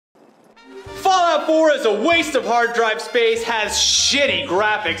Fallout 4 is a waste of hard drive space, has shitty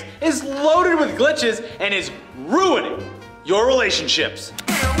graphics, is loaded with glitches, and is ruining your relationships.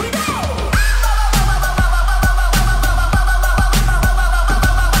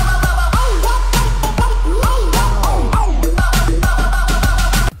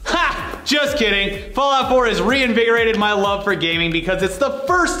 Just kidding. Fallout 4 has reinvigorated my love for gaming because it's the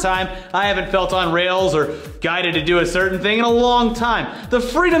first time I haven't felt on rails or guided to do a certain thing in a long time. The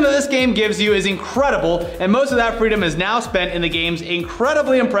freedom that this game gives you is incredible, and most of that freedom is now spent in the game's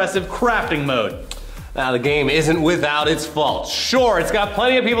incredibly impressive crafting mode. Now, the game isn't without its faults. Sure, it's got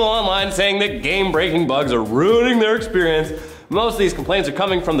plenty of people online saying that game-breaking bugs are ruining their experience. Most of these complaints are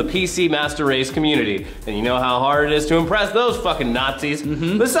coming from the PC Master Race community, and you know how hard it is to impress those fucking Nazis.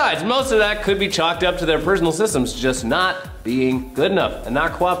 Besides, most of that could be chalked up to their personal systems just not being good enough and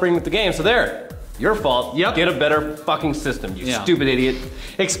not cooperating with the game. So there, your fault. Yep. Get a better fucking system, you stupid idiot.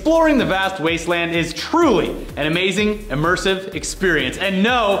 Exploring the vast wasteland is truly an amazing, immersive experience. And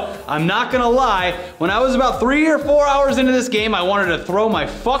no, I'm not gonna lie, when I was about 3 or 4 hours into this game, I wanted to throw my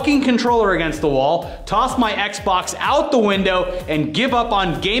fucking controller against the wall, toss my Xbox out the window, and give up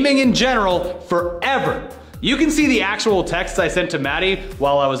on gaming in general forever. You can see the actual texts I sent to Maddie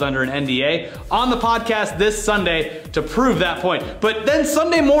while I was under an NDA on the podcast this Sunday to prove that point. But then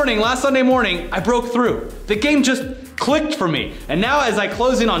last Sunday morning, I broke through. The game just clicked for me. And now as I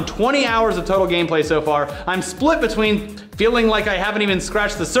close in on 20 hours of total gameplay so far, I'm split between feeling like I haven't even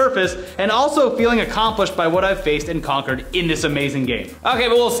scratched the surface and also feeling accomplished by what I've faced and conquered in this amazing game. Okay,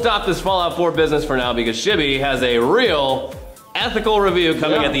 but we'll stop this Fallout 4 business for now because Shibby has a real ethical review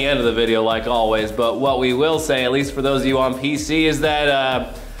coming at the end of the video, like always. But what we will say, at least for those of you on PC, is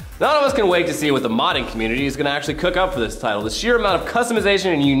that none of us can wait to see what the modding community is going to actually cook up for this title. The sheer amount of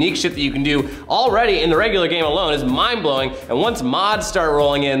customization and unique shit that you can do already in the regular game alone is mind-blowing, and once mods start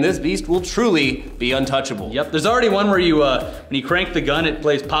rolling in, this beast will truly be untouchable. Yep, there's already one where you, when you crank the gun, it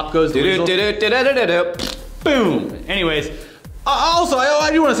plays Pop Goes the Weasel. Boom! Anyways, also, I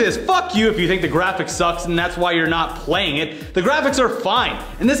do want to say this, fuck you if you think the graphics sucks and that's why you're not playing it. The graphics are fine,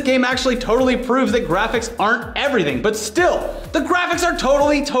 and this game actually totally proves that graphics aren't everything, but still, the graphics are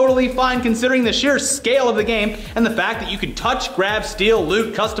totally fine considering the sheer scale of the game and the fact that you can touch, grab, steal,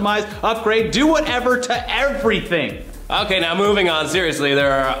 loot, customize, upgrade, do whatever to everything. Okay, now moving on, seriously,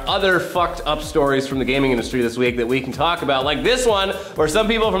 there are other fucked up stories from the gaming industry this week that we can talk about, like this one, where some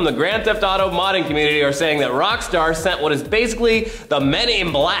people from the Grand Theft Auto modding community are saying that Rockstar sent what is basically the Men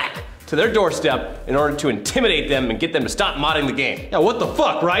in Black to their doorstep in order to intimidate them and get them to stop modding the game. Yeah, what the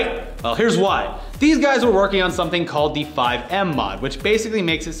fuck, right? Well, here's why. These guys were working on something called the 5M mod, which basically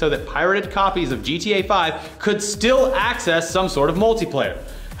makes it so that pirated copies of GTA 5 could still access some sort of multiplayer.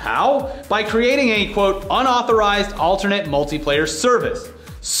 How? By creating a, quote, unauthorized alternate multiplayer service.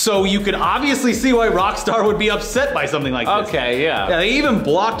 So you could obviously see why Rockstar would be upset by something like this. Okay, yeah. Yeah, they even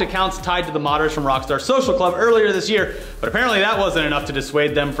blocked accounts tied to the modders from Rockstar Social Club earlier this year, but apparently that wasn't enough to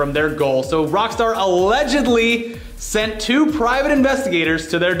dissuade them from their goal, so Rockstar allegedly sent 2 private investigators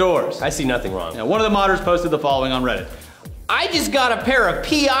to their doors. I see nothing wrong. Now, one of the modders posted the following on Reddit. I just got a pair of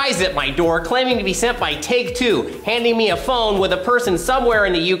PIs at my door claiming to be sent by Take-Two, handing me a phone with a person somewhere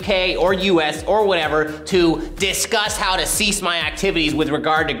in the UK or US or whatever to discuss how to cease my activities with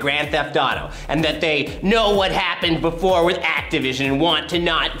regard to Grand Theft Auto, and that they know what happened before with Activision and want to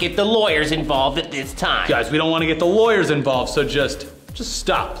not get the lawyers involved at this time. Guys, we don't want to get the lawyers involved, so just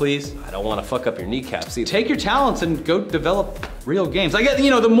stop, please. I don't want to fuck up your kneecaps either. Take your talents and go develop real games. I get,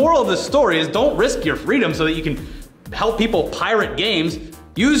 you know, the moral of this story is don't risk your freedom so that you can help people pirate games.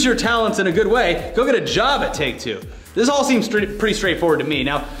 Use your talents in a good way. Go get a job at Take-Two. This all seems pretty straightforward to me.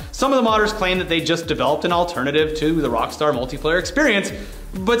 Now, some of the modders claim that they just developed an alternative to the Rockstar multiplayer experience,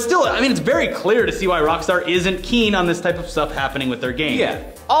 but still, I mean, it's very clear to see why Rockstar isn't keen on this type of stuff happening with their game. Yeah.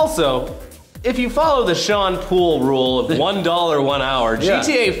 Also, if you follow the Sean Poole rule of $1 1 hour,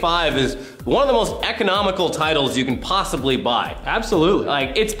 GTA 5 is one of the most economical titles you can possibly buy. Absolutely.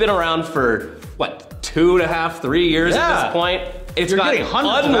 Like, it's been around for, what, 2.5, 3 years at this point. It's got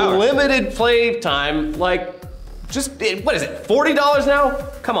unlimited play time, like, just, what is it, $40 now?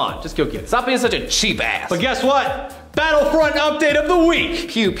 Come on, just go get it. Stop being such a cheap ass. But guess what? Battlefront update of the week.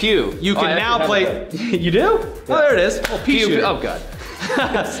 Pew pew. You can now play, you do? Yeah. Oh, there it is. Oh, pew pew. Oh, God.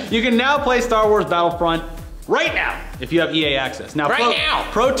 You can now play Star Wars Battlefront right now if you have EA access. Now,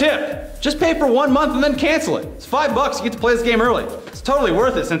 pro tip, just pay for 1 month and then cancel it. It's $5, you get to play this game early. It's totally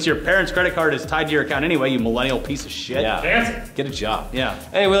worth it since your parents' credit card is tied to your account anyway, you millennial piece of shit. Yeah, get a job. Yeah.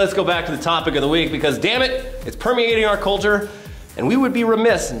 Anyway, let's go back to the topic of the week because damn it, it's permeating our culture and we would be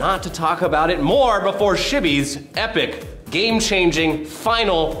remiss not to talk about it more before Shibby's epic game-changing,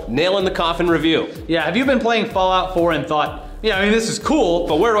 final, nail-in-the-coffin review. Yeah, have you been playing Fallout 4 and thought, yeah, I mean, this is cool,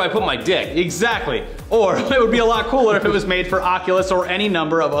 But where do I put my dick? exactly. Or it would be a lot cooler if it was made for Oculus or any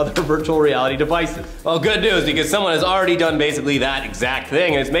number of other virtual reality devices. Well, good news, because someone has already done basically that exact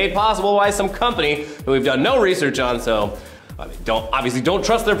thing, and it's made possible by some company who we've done no research on, so I mean, obviously don't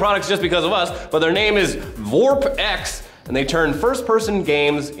trust their products just because of us, but their name is VorpX, and they turn first-person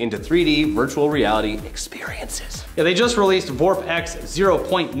games into 3D virtual reality experiences. Yeah, they just released VorpX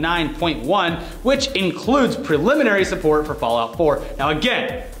 0.9.1, which includes preliminary support for Fallout 4. Now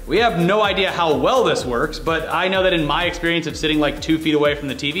again, we have no idea how well this works, but I know that in my experience of sitting like 2 feet away from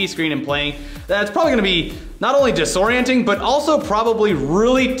the TV screen and playing, that's probably gonna be not only disorienting, but also probably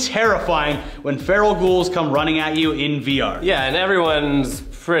really terrifying when feral ghouls come running at you in VR. Yeah, and everyone's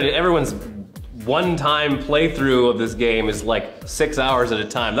one-time playthrough of this game is like 6 hours at a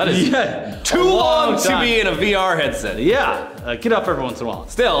time. That is too long to be in a VR headset. Yeah, get up every once in a while.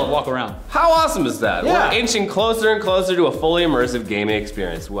 Still, walk around. How awesome is that? Yeah. We're inching closer and closer to a fully immersive gaming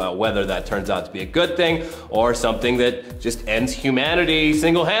experience. Well, whether that turns out to be a good thing or something that just ends humanity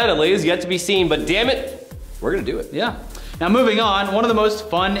single-handedly is yet to be seen, but damn it, we're gonna do it. Yeah. Now moving on, one of the most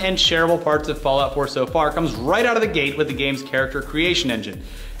fun and shareable parts of Fallout 4 so far comes right out of the gate with the game's character creation engine.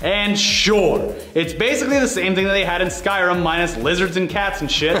 And sure, it's basically the same thing that they had in Skyrim minus lizards and cats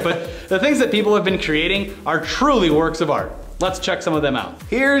and shit, but the things that people have been creating are truly works of art. Let's check some of them out.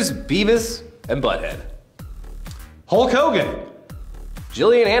 Here's Beavis and Butthead, Hulk Hogan.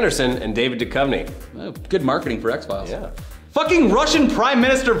 Gillian Anderson and David Duchovny. Oh, good marketing for X-Files. Yeah. Fucking Russian Prime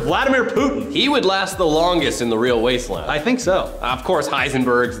Minister Vladimir Putin. He would last the longest in the real wasteland. I think so. Of course,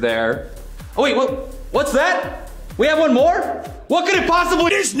 Heisenberg's there. Oh wait, what's that? We have one more? What could it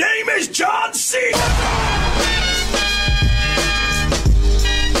possibly— His name is John C.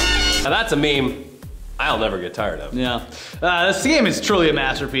 Now that's a meme I'll never get tired of. Yeah. This game is truly a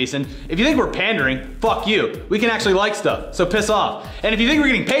masterpiece, and if you think we're pandering, fuck you. We can actually like stuff, so piss off. And if you think we're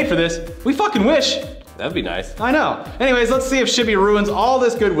getting paid for this, we fucking wish. That'd be nice. I know. Anyways, let's see if Shibby ruins all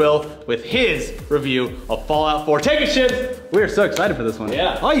this goodwill with his review of Fallout 4. Take it, Shib! We are so excited for this one.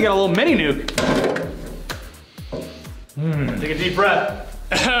 Yeah. Oh, you got a little mini nuke. Take a deep breath.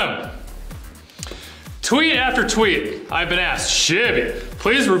 Tweet after tweet, I've been asked, Shibby,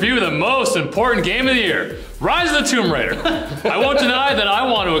 please review the most important game of the year, Rise of the Tomb Raider. I won't deny that I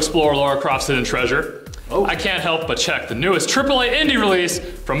want to explore Lara Croft's hidden treasure. Oh. I can't help but check the newest AAA indie release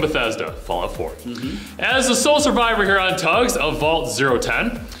from Bethesda, Fallout 4. As the sole survivor here on T.U.G.S of Vault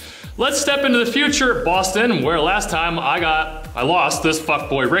 010, let's step into the future, Boston, where last time I lost this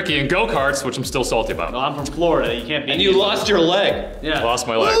fuckboy Ricky in go-karts, which I'm still salty about. No, I'm from Florida, you can't be— And you lost your leg. Yeah. Lost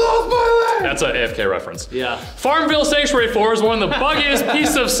my leg. I lost my leg! That's an AFK reference. Yeah. Farmville Sanctuary 4 is one of the buggiest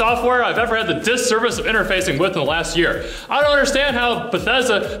pieces of software I've ever had the disservice of interfacing with in the last year. I don't understand how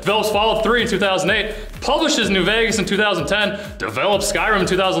Bethesda develops Fallout 3 in 2008, publishes New Vegas in 2010, develops Skyrim in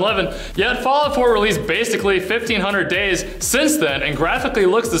 2011, yet Fallout 4 released basically 1,500 days since then and graphically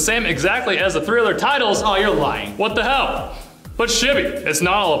looks the same exactly as the 3 other titles. Oh, you're lying. What the hell? But Shibby, it's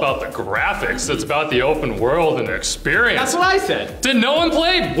not all about the graphics, it's about the open world and the experience. That's what I said. Did no one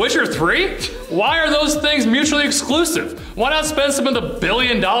play Witcher 3? Why are those things mutually exclusive? Why not spend some of the $1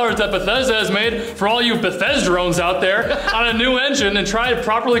 billion that Bethesda has made for all you Bethesdrones out there on a new engine and try to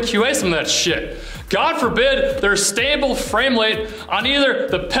properly QA some of that shit? God forbid there's stable frame rate on either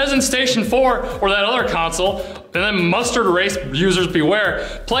the Peasant Station 4 or that other console, and then mustard race users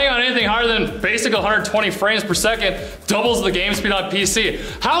beware. Playing on anything higher than basic 120 frames per second doubles the game speed on PC.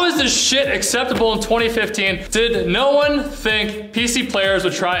 How is this shit acceptable in 2015? Did no one think PC players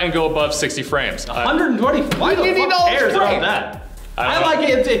would try and go above 60 frames? 120? Why do you need all cares about that? I like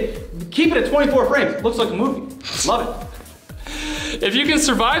it. Keep it at 24 frames. Looks like a movie. Love it. If you can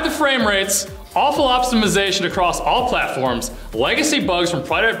survive the frame rates, awful optimization across all platforms, legacy bugs from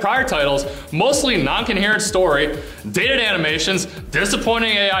prior titles, mostly non-coherent story, dated animations,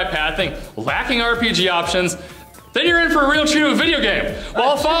 disappointing AI pathing, lacking RPG options, then you're in for a real treat of a video game.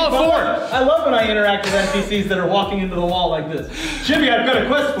 While Fallout 4... I love when I interact with NPCs that are walking into the wall like this. Shibby, I've got a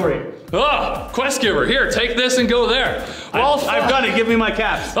quest for you. Oh, quest giver, here, take this and go there. I've done it, give me my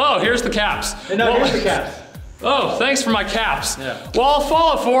caps. Oh, here's the caps. No, here's the caps. Oh, thanks for my caps. Yeah. While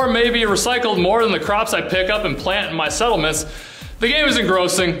Fallout 4 may be recycled more than the crops I pick up and plant in my settlements, the game is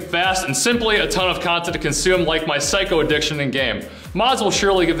engrossing, fast, and simply a ton of content to consume like my psycho addiction in game. Mods will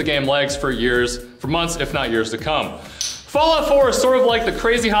surely give the game legs for months, if not years to come. Fallout 4 is sort of like the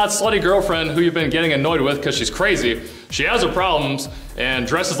crazy hot slutty girlfriend who you've been getting annoyed with because she's crazy. She has her problems and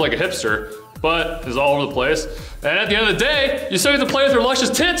dresses like a hipster, but is all over the place. And at the end of the day, you still get to play with her luscious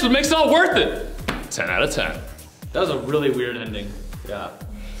tits, which makes it all worth it. 10 out of 10. That was a really weird ending. Yeah.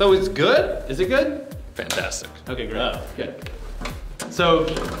 So it's good? Is it good? Fantastic. Okay, great. Oh. Good. So,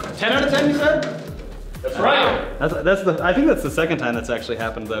 10 out of 10, you said? That's right. I think that's the second time that's actually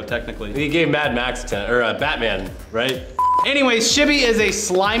happened, though, technically. He gave Mad Max 10, or Batman, right? Anyways, Shibby is a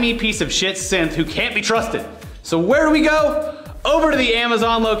slimy piece of shit synth who can't be trusted. So where do we go? Over to the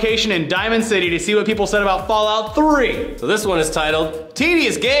Amazon location in Diamond City to see what people said about Fallout 3. So this one is titled,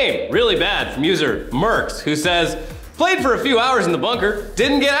 Tedious Game, Really Bad, from user Mercs, who says, played for a few hours in the bunker,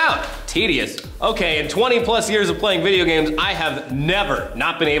 didn't get out. Tedious. Okay, in 20 plus years of playing video games, I have never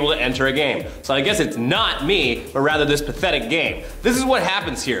not been able to enter a game. So I guess it's not me, but rather this pathetic game. This is what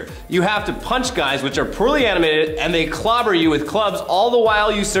happens here. You have to punch guys which are poorly animated and they clobber you with clubs all the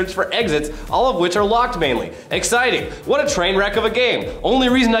while you search for exits, all of which are locked mainly. Exciting. What a train wreck of a game. Only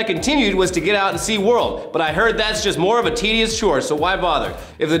reason I continued was to get out and see world, but I heard that's just more of a tedious chore, so why bother?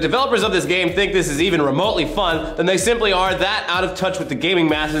 If the developers of this game think this is even remotely fun, then they simply are that out of touch with the gaming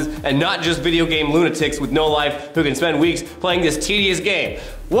masses and not just video game lunatics with no life who can spend weeks playing this tedious game.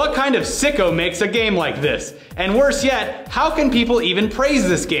 What kind of sicko makes a game like this? And worse yet, how can people even praise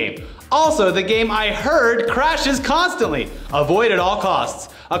this game? Also, the game I heard crashes constantly. Avoid at all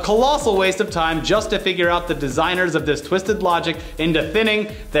costs. A colossal waste of time just to figure out the designers of this twisted logic into thinning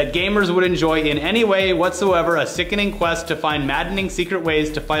that gamers would enjoy in any way whatsoever a sickening quest to find maddening secret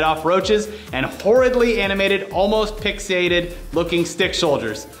ways to fight off roaches and horridly animated, almost pixelated looking stick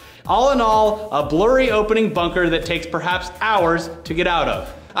soldiers. All in all, a blurry opening bunker that takes perhaps hours to get out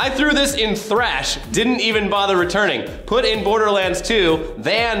of. I threw this in Thrash, didn't even bother returning. Put in Borderlands 2,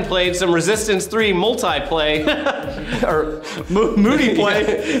 then played some Resistance 3 multiplay, or Moody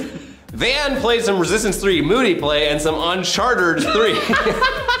play. Then played some Resistance 3 Moody play and some Uncharted 3.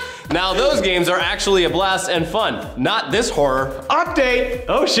 Now those games are actually a blast and fun, not this horror. Update!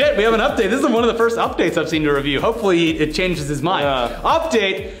 Oh shit, we have an update. This is one of the first updates I've seen to review. Hopefully it changes his mind.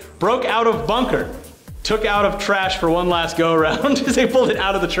 Update, broke out of bunker. Took out of trash for one last go around. They pulled it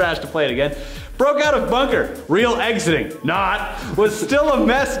out of the trash to play it again. Broke out of bunker, real exiting, not. Was still a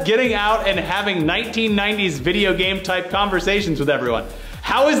mess getting out and having 1990s video game type conversations with everyone.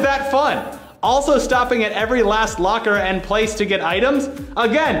 How is that fun? Also stopping at every last locker and place to get items?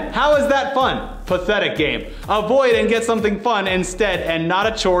 Again, how is that fun? Pathetic game. Avoid and get something fun instead and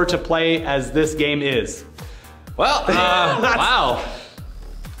not a chore to play as this game is. Well, wow.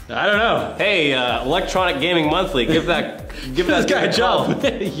 I don't know. Hey, Electronic Gaming Monthly, give that This guy a job.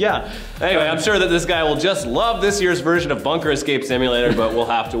 Yeah. Anyway, I'm sure that this guy will just love this year's version of Bunker Escape Simulator, but we'll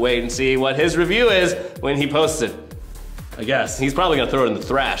have to wait and see what his review is when he posts it. I guess. He's probably gonna throw it in the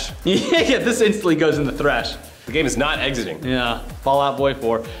Thrash. Yeah, this instantly goes in the Thrash. The game is not exiting. Yeah, Fallout Boy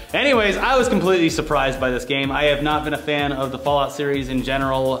 4. Anyways, I was completely surprised by this game. I have not been a fan of the Fallout series in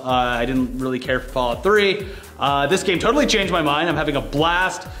general. I didn't really care for Fallout 3. This game totally changed my mind. I'm having a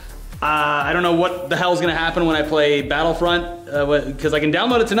blast. I don't know what the hell's gonna happen when I play Battlefront, because I can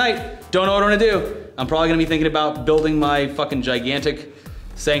download it tonight. Don't know what I'm gonna do. I'm probably gonna be thinking about building my fucking gigantic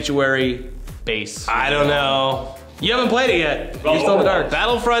sanctuary base. I don't know. You haven't played it yet. You're still in the dark.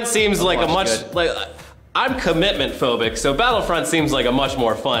 Battlefront seems like a much, I'm commitment phobic, so Battlefront seems like a much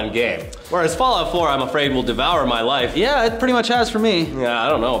more fun game. Whereas Fallout 4, I'm afraid, will devour my life. Yeah, it pretty much has for me. Yeah, I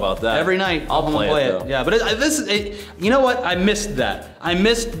don't know about that. Every night, I'll play it though. Yeah, but you know what? I missed that. I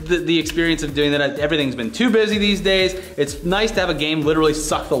missed the experience of doing that. Everything's been too busy these days. It's nice to have a game literally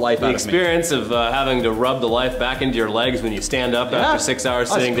suck the life out of me. The experience of having to rub the life back into your legs when you stand up after 6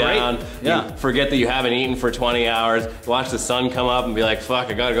 hours sitting down. Yeah. You forget that you haven't eaten for 20 hours. Watch the sun come up and be like, fuck,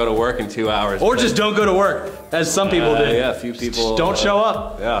 I gotta go to work in 2 hours. Or just don't go to work, as some people do. Yeah, a few people. Just don't show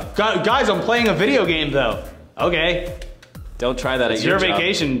up. Yeah. Guys, I'm playing a video game though. Okay. Don't try that It's at your your job.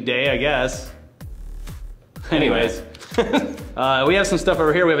 vacation day, I guess. Anyways. We have some stuff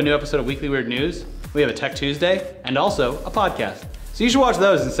over here. We have a new episode of Weekly Weird News. We have a Tech Tuesday, and also a podcast. So you should watch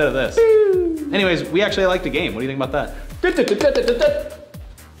those instead of this. Anyways, we actually like the game. What do you think about that?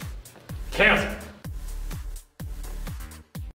 Cancel.